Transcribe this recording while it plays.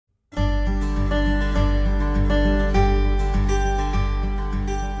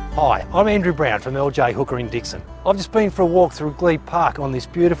Hi, I'm Andrew Browne from LJ Hooker in Dickson. I've just been for a walk through Glebe Park on this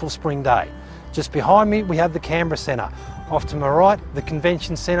beautiful spring day. Just behind me we have the Canberra Centre. Off to my right, the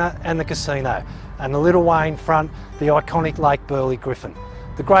Convention Centre and the casino. And a little way in front, the iconic Lake Burleigh Griffin.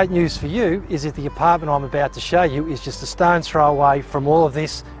 The great news for you is that the apartment I'm about to show you is just a stone's throw away from all of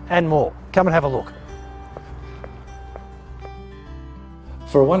this and more. Come and have a look.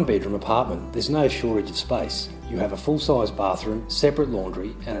 For a one-bedroom apartment, there's no shortage of space. You have a full-size bathroom, separate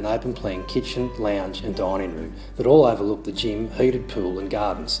laundry and an open-plan kitchen, lounge and dining room that all overlook the gym, heated pool and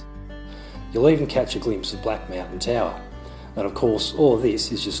gardens. You'll even catch a glimpse of Black Mountain Tower. And of course, all of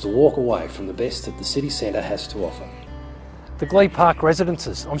this is just a walk away from the best that the city centre has to offer. The Glebe Park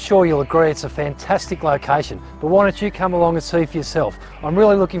Residences, I'm sure you'll agree it's a fantastic location, but why don't you come along and see for yourself? I'm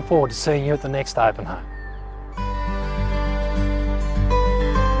really looking forward to seeing you at the next open home.